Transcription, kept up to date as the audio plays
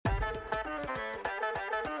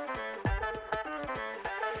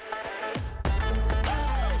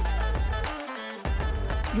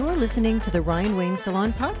You're listening to the Ryan Wayne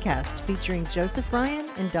Salon podcast featuring Joseph Ryan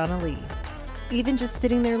and Donna Lee. Even just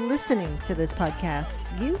sitting there listening to this podcast,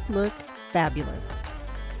 you look fabulous.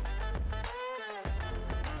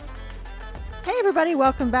 Hey everybody,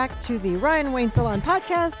 welcome back to the Ryan Wayne Salon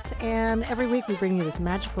podcast. And every week we bring you this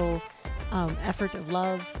magical effort of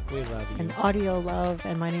love. We love you. And audio love.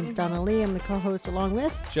 And my name is Donna Lee. I'm the co-host along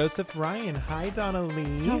with Joseph Ryan. Hi, Donna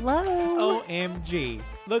Lee. Hello. OMG.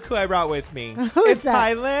 Look who I brought with me. Who's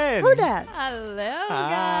that? Pailin. Who dat? Hello,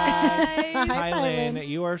 Hi. guys. Hi, Pailin, Pailin.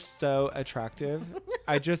 you are so attractive.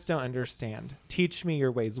 I just don't understand. Teach me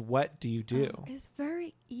your ways. What do you do? It's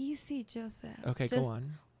very easy, Joseph. Okay, Just go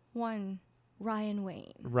on. One, Ryan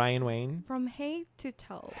Wayne. Ryan Wayne. From head to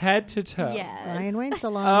toe. Head to toe. Yes. Ryan Wayne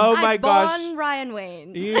Salon. Oh my gosh. Born Ryan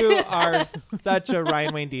Wayne. You are such a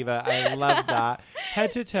Ryan Wayne diva. I love that.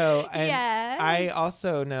 Head to toe. And Yes. I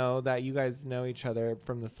also know that you guys know each other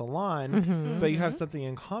from the salon, but you have something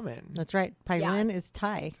in common. That's right. Pailin Yes. is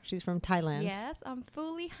Thai. She's from Thailand. Yes, I'm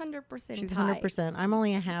fully 100% She's Thai. 100%. I'm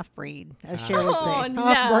only a half breed, as Cher would Oh, say. no.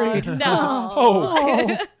 Half breed. No.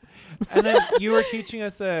 Oh. And then you were teaching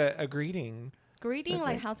us a greeting. Greeting, That's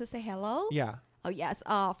like right. how to say hello. Yeah. Oh, yes.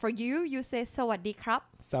 For you say sawadee krap.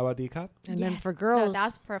 Sawadee Cup. And then Yes. for No, girls,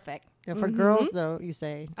 that's perfect. for girls though, you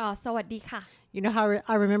say, Sawadee ka. you know how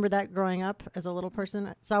I remember that growing up as a little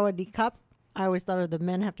person. Sawadee cup. I always thought of the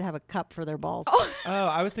men have to have a cup for their balls. Oh,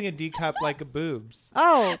 I was thinking D cup like a boobs.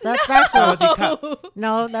 Oh, that's backwards. Sawadee Cup.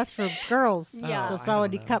 No, that's for girls. Yeah. So Oh, I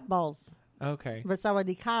don't sawadee know. cup balls. Okay. But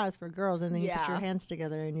sawadee ka is for girls, and then you put Yeah. your hands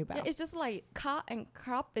together and you bow. It's just like ka and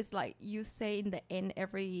krap is like you say in the end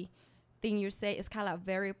everything you say is kind of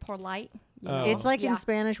very polite. You know? Oh. It's like Yeah. in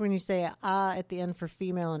Spanish when you say ah at the end for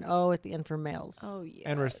female and o at the end for males. Oh yeah.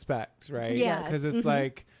 And respect, right? Yes. Because it's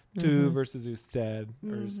like tu versus usted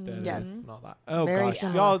or usted Yes. and all that. Oh, Very gosh.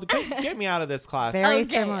 similar. Y'all, get me out of this class. Very Okay,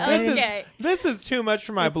 similar. okay. This is too much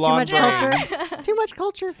for my It's blonde too much brain. culture. Too much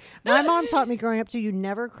culture. My mom taught me growing up too. You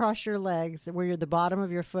never cross your legs where the bottom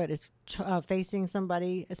of your foot is facing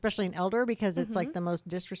somebody, especially an elder, because it's like the most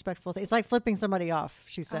disrespectful thing. It's like flipping somebody off.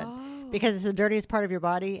 She said, because it's the dirtiest part of your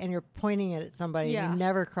body, and you're pointing it at somebody. Yeah. You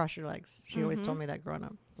never cross your legs. She always told me that growing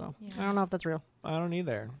up. So I don't know if that's real. I don't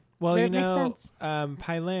either. Well, But you it makes know, sense.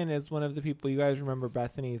 Pailin is one of the people. You guys remember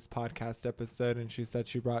Bethany's podcast episode, and she said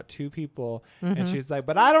she brought two people, and she's like,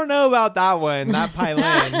 "But I don't know about that one, that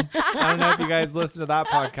Pailin." I don't know if you guys listen to that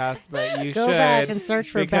podcast, but you Go should back and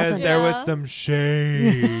search for because Bethany. there was Yeah. some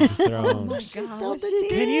shade thrown. Oh She gosh. spilled the tea.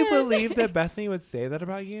 Can you believe that Bethany would say that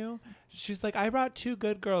about you? She's like, "I brought two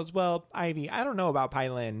good girls." Well, Ivy, I don't know about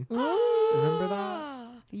Pailin. Remember that?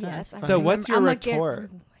 Yes. That's I So remember. what's your I'ma get retort?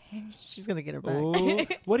 revenge. She's gonna get her back. Ooh,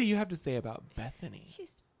 what do you have to say about Bethany?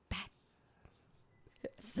 She's bad.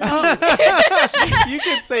 You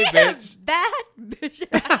can say bitch. Bad bitch.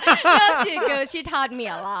 No, she's good. She taught me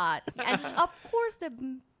a lot. And of course, the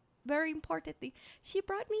very important thing, she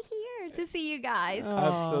brought me here to see you guys. Oh.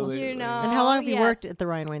 Absolutely. You know. And how long have you Yes. worked at the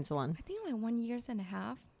Ryan Wayne Salon? I think like 1.5 years.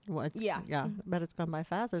 Well, Yeah. Yeah. I bet it's gone by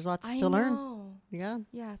fast. There's lots I to learn. know. Yeah.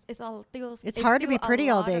 Yes, it's all still. It's hard to be still a pretty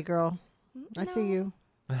all lot day, of- girl. I see No, you.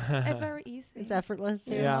 It's very easy. It's effortless.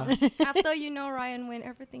 Yeah. After you know Ryan Wayne,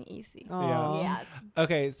 everything easy. Oh. Yes.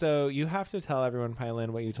 Okay, so you have to tell everyone,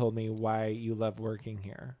 Pailin, what you told me, why you love working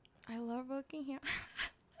here. I love working here.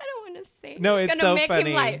 I don't want to say. No, it's gonna so make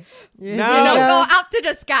funny. him like Yeah. No. go up to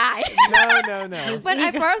the sky. No. When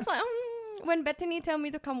I first like, when Bethany told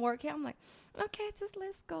me to come work here, I'm like, okay, just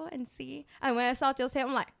let's go and see. And when I saw Joseph,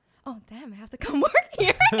 I'm like, oh damn, I have to come work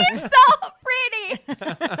here. It's so pretty.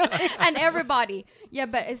 And everybody, yeah,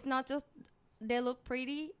 but it's not just they look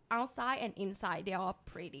pretty outside and inside. They are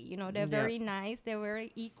pretty. You know, they're Yep. very nice. They're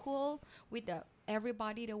very equal with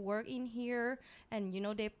everybody that work in here, and you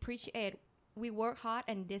know they appreciate. We work hard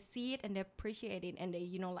and they see it and they appreciate it, and they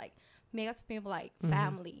like make us feel like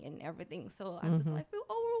family and everything. So I'm just like feel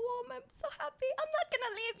overwhelmed. I'm so happy. I'm not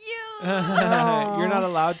gonna leave you. You're not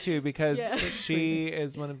allowed to because Yeah. she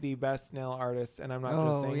is one of the best nail artists, and I'm not just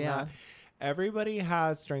Oh, saying yeah. that. Everybody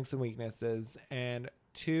has strengths and weaknesses, and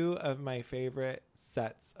two of my favorite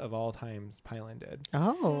sets of all times Pailin did.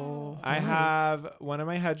 Oh. I nice. have one of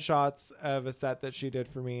my headshots of a set that she did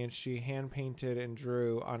for me, and she hand painted and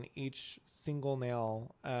drew on each single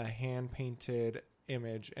nail a hand painted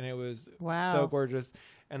image, and it was Wow. so gorgeous.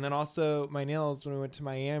 And then also my nails when we went to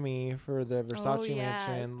Miami for the Versace yes.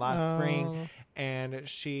 mansion last spring, Oh. and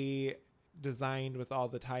she designed with all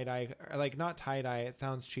the tie-dye, like not tie-dye, it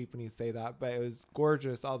sounds cheap when you say that, but it was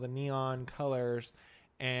gorgeous, all the neon colors.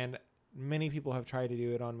 And many people have tried to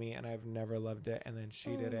do it on me, and I've never loved it. And then she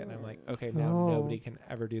did it, and I'm like, okay, now nobody can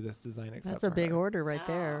ever do this design except That's a for big her. order right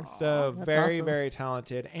there. So That's very, awesome. very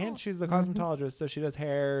talented. And she's a cosmetologist, so she does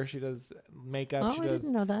hair, she does makeup, she I does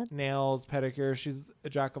didn't know that. nails, pedicure. She's a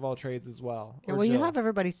jack of all trades as well. Yeah, Or well, you Jill. have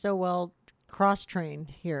everybody so well cross-trained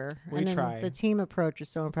here. We and then try. The team approach is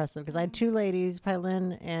so impressive because I had 2 ladies,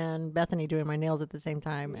 Pailin and Bethany, doing my nails at the same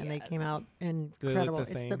time, and they came out incredible. the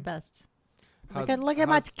It's the same? best. How's- Look at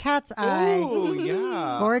my how's- cat's eye. Ooh,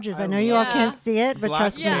 yeah. Gorgeous. I know you all love can't see it, but black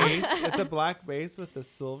trust me. base. It's a black base with the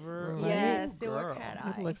silver. Right. Yes, Ooh, silver girl. cat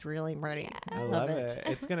It eye. looks really pretty. I love it.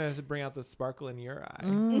 It's going to bring out the sparkle in your eye.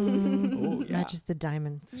 Ooh, yeah. Matches the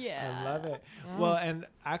diamonds. Yeah. I love it. Well, and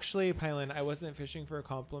actually, Pailin, I wasn't fishing for a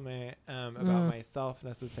compliment about myself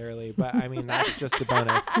necessarily, but I mean, that's just a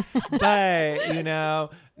bonus. But,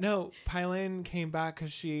 no, Pailin came back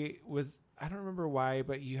because she was, I don't remember why,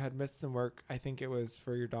 but you had missed some work. I think it was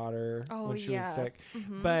for your daughter when she was sick.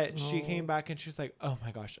 Mm-hmm. But she came back and she's like, oh my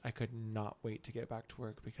gosh, I could not wait to get back to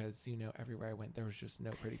work because, everywhere I went, there was just no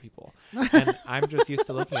pretty people. And I'm just used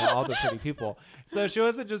to looking at all the pretty people. So she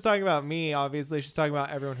wasn't just talking about me, obviously. She's talking about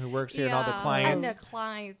everyone who works here and all the clients. And the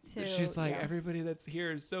clients too. She's like, everybody that's here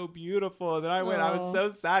is so beautiful. And then I went, I was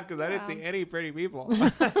so sad because I didn't see any pretty people.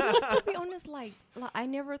 To be honest, like I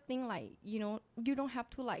never think you don't have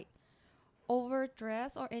to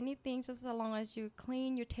overdress or anything, just as long as you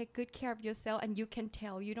clean, you take good care of yourself, and you can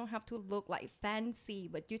tell you don't have to look like fancy,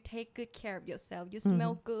 but you take good care of yourself. You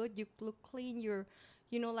smell good, you look clean, you're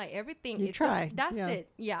everything. You it's try. Just, that's Yeah. it.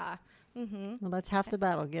 Yeah. Mm-hmm. Well, that's half the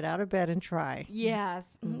battle. Get out of bed and try.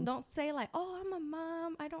 Yes. Don't say oh, I'm a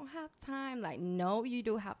mom, I don't have time. No, you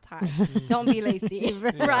do have time. Don't be lazy.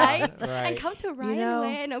 right? right. And come to Ryan know-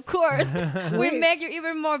 Lane, of course. we make you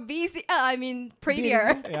even more busy.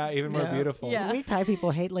 Prettier. Yeah, even more beautiful. Yeah. We Thai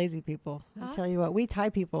people hate lazy people. Huh? I'll tell you what, we Thai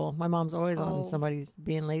people, my mom's always on Oh. somebody's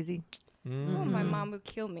being lazy. Oh, my mom will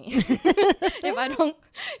kill me if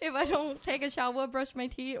I don't take a shower, brush my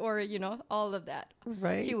teeth, or all of that.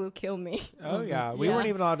 Right. She will kill me. Oh, yeah. We weren't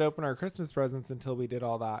even allowed to open our Christmas presents until we did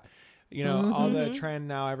all that. All the trend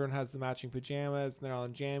now, everyone has the matching pajamas and they're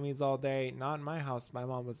on jammies all day. Not in my house. My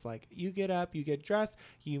mom was like, you get up, you get dressed,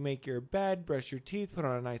 you make your bed, brush your teeth, put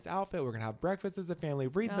on a nice outfit. We're going to have breakfast as a family,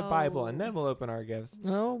 read the Bible, and then we'll open our gifts.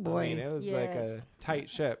 Oh, boy. I mean, it was like a tight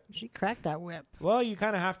ship. She cracked that whip. Well, you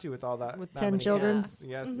kind of have to with all that. With that 10 many children? kids.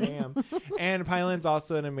 Yes, ma'am. And Pailin's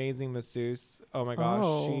also an amazing masseuse. Oh, my gosh.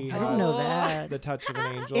 Oh, She I has didn't know that. the touch of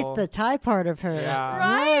an angel. It's the Thai part of her. Yeah.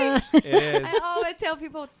 Right? It is. I always tell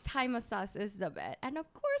people Thai massage is the best. And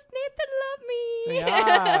of course, Nathan love me.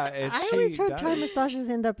 Yeah, I always heard Thai massages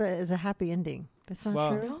end up as a happy ending. That's not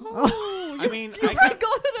Well, true. No, I mean, you I probably got- go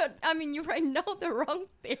to you probably know the wrong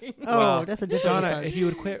thing. Oh, Well, that's a different Donna, massage. if you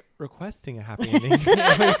would quit requesting a happy ending. That's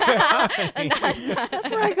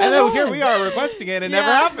where I go. And then on. here we are requesting it and it never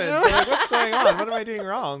Yeah. happens. Like, what's going on? What am I doing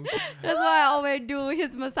wrong? That's why I always do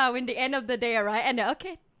his massage in the end of the day, right? And then,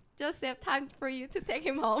 okay, just have time for you to take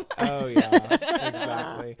him home. Oh, yeah,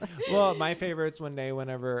 exactly. Well, my favorites one day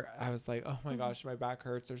whenever I was like, oh, my gosh, my back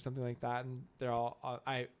hurts or something like that. And they're all,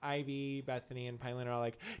 Ivy, Bethany, and Pailin are all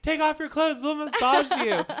like, take off your clothes. We'll massage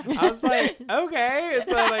you. I was like, okay.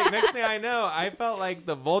 So, next thing I know, I felt like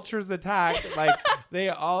the vultures attacked. They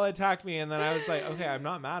all attacked me. And then I was like, okay, I'm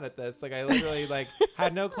not mad at this. I literally,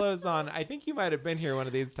 had no clothes on. I think you might have been here one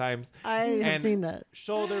of these times. I have And seen that.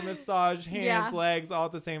 Shoulder massage, hands, legs, all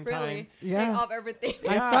at the same time. Really? Yeah. Take off everything.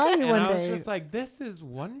 I saw you and one I was day. just like, this is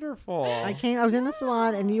wonderful. I was in the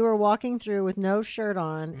salon and you were walking through with no shirt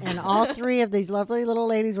on, and all 3 of these lovely little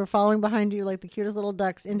ladies were following behind you like the cutest little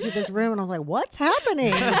ducks into this room, and I was like, what's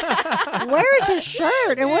happening? Where's his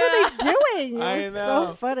shirt? And what are they doing? It I was know.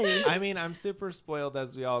 so funny. I mean, I'm super spoiled,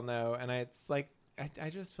 as we all know, and it's like,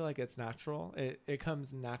 I just feel like it's natural. It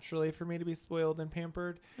comes naturally for me to be spoiled and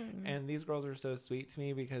pampered. And these girls are so sweet to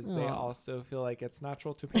me because they Aw. also feel like it's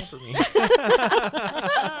natural to pamper me.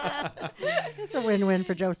 It's a win-win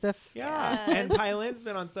for Joseph. Yeah. Yes. And Pailin's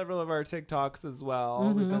been on several of our TikToks as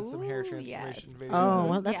well. We've done some hair Ooh, transformation yes. videos. Oh,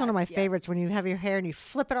 well, that's one of my Yes, yes. favorites when you have your hair and you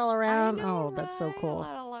flip it all I around. know, Oh, that's so right? cool.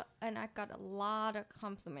 A lot, and I got a lot of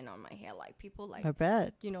compliment on my hair. People I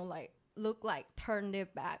bet. look turn their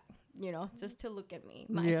back, just to look at me.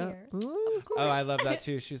 My Yeah. hair. Ooh, cool. Oh, I love that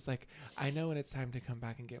too. She's like, I know when it's time to come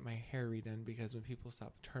back and get my hair redone because when people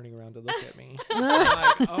stop turning around to look at me, I'm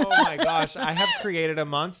like, oh my gosh, I have created a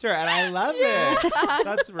monster and I love it.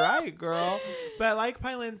 That's right, girl. But like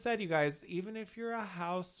Pailin said, you guys, even if you're a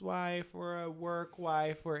housewife or a work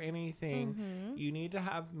wife or anything, you need to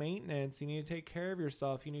have maintenance. You need to take care of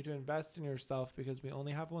yourself. You need to invest in yourself because we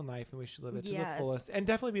only have one life and we should live it to the Yes. fullest and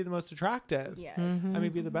definitely be the most attractive. Yes. Mhm. I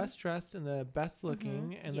mean, be the best dressed and the best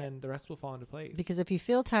looking, and then the rest will fall into place. Because if you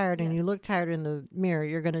feel tired and you look tired in the mirror,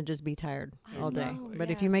 you're going to just be tired all day.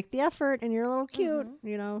 But if you make the effort and you're a little cute,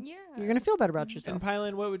 you know, you're going to feel better about yourself. And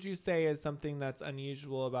Pailin, what would you say is something that's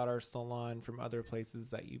unusual about our salon from other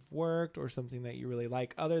places that you've worked, or something that you really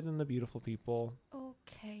like other than the beautiful people?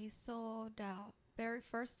 Okay, so the very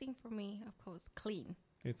first thing for me, of course, clean.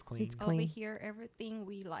 It's clean. It's clean. Over here, everything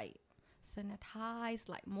we like sanitize,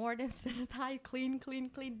 like more than sanitize, clean,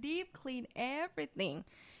 deep clean, everything.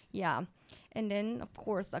 Yeah. And then, of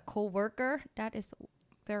course, a co-worker, that is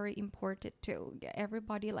very important too. Yeah,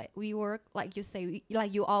 everybody, like, we work, like you say,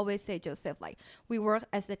 like you always say, Joseph, like, we work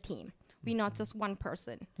as a team. We're not just one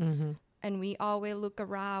person. And we always look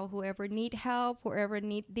around, whoever need help, whoever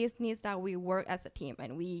need this, needs that, we work as a team.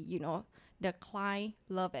 And we, you know, the client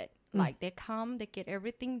love it. Like, they come, they get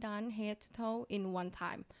everything done head to toe in one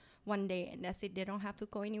time, one day, and that's it. They don't have to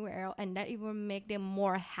go anywhere else, and that even make them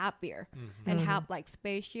more happier and have like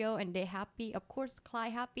spatial, and they happy. Of course,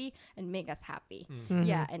 client happy and make us happy.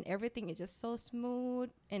 Yeah, and everything is just so smooth,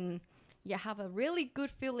 and have a really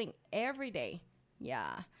good feeling every day.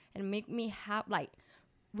 Yeah, and make me like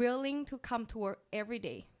willing to come to work every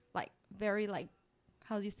day. Like very like,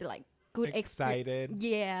 how do you say, like good excited.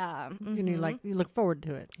 Yeah. And you look forward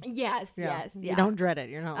to it. Yes. You don't dread it.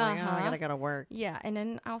 You're not like, oh, I gotta work. Yeah, and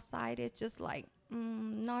then outside it's just like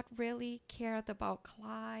not really cared about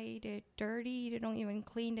client. They're dirty. They don't even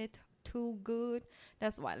clean it too good.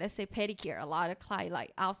 That's why, let's say pedicure, a lot of client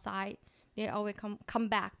like outside, they always come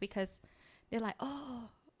back because they're like, oh,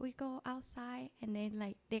 we go outside, and then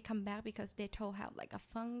like they come back because they toe have like a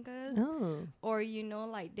fungus, or you know,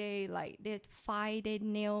 like they fight their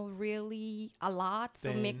nail really a lot,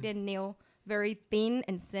 so make their nail very thin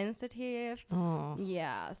and sensitive.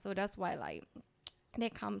 Yeah, so that's why like they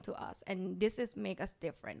come to us, and this is make us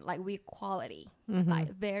different. Like we quality,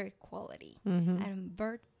 like very quality, and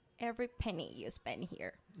worth every penny you spend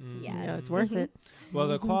here. Yeah, it's worth it. Well,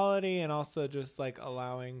 the quality, and also just like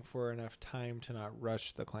allowing for enough time to not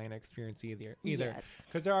rush the client experience either.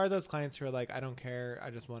 Because there are those clients who are like, I don't care,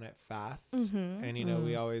 I just want it fast. And you know,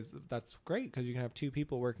 we always, that's great because you can have two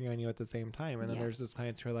people working on you at the same time. And then there's those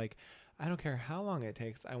clients who are like, I don't care how long it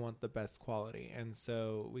takes, I want the best quality. And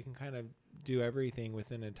so we can kind of do everything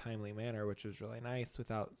within a timely manner, which is really nice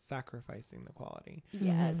without sacrificing the quality.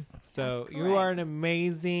 Yes. So you are an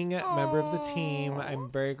amazing member of the team.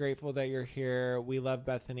 I'm very grateful that you're here. We love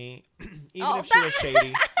Bethany, even if she was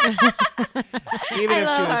shady. Even if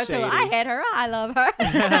she was shady. I hate her. I love her.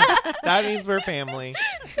 That means we're family.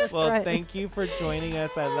 Well, thank you for joining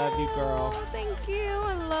us. I love you, girl. Oh, thank you.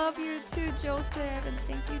 I love you too, Joseph. And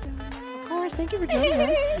thank you to me. Of course. Thank you for joining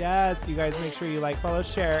us. Yes. You guys make sure you like, follow,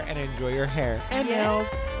 share, and enjoy your hair and nails.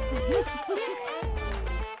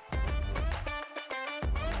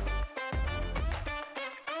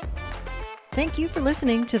 Thank you for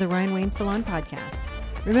listening to the Ryan Wayne Salon Podcast.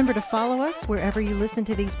 Remember to follow us wherever you listen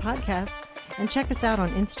to these podcasts, and check us out on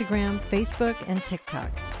Instagram, Facebook, and TikTok.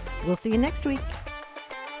 We'll see you next week.